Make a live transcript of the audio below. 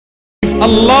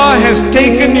Allah has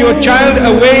taken your child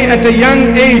away at a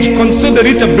young age, consider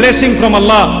it a blessing from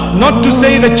Allah. Not to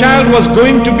say the child was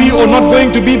going to be or not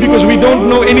going to be, because we don't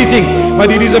know anything, but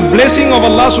it is a blessing of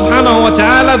Allah subhanahu wa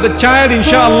ta'ala. The child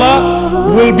inshallah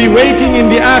will be waiting in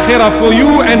the akhirah for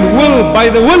you, and will, by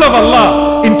the will of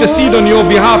Allah, intercede on your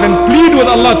behalf and plead with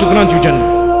Allah to grant you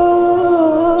Jannah.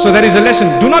 So that is a lesson.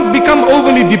 Do not become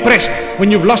overly depressed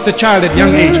when you've lost a child at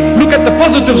young age. Look at the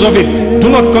positives of it. Do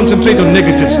not concentrate on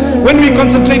negatives. When we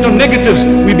concentrate on negatives,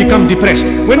 we become depressed.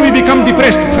 When we become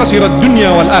depressed, khasirat dunya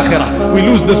wal akhirah. We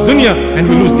lose this dunya and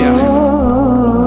we lose the akhirah.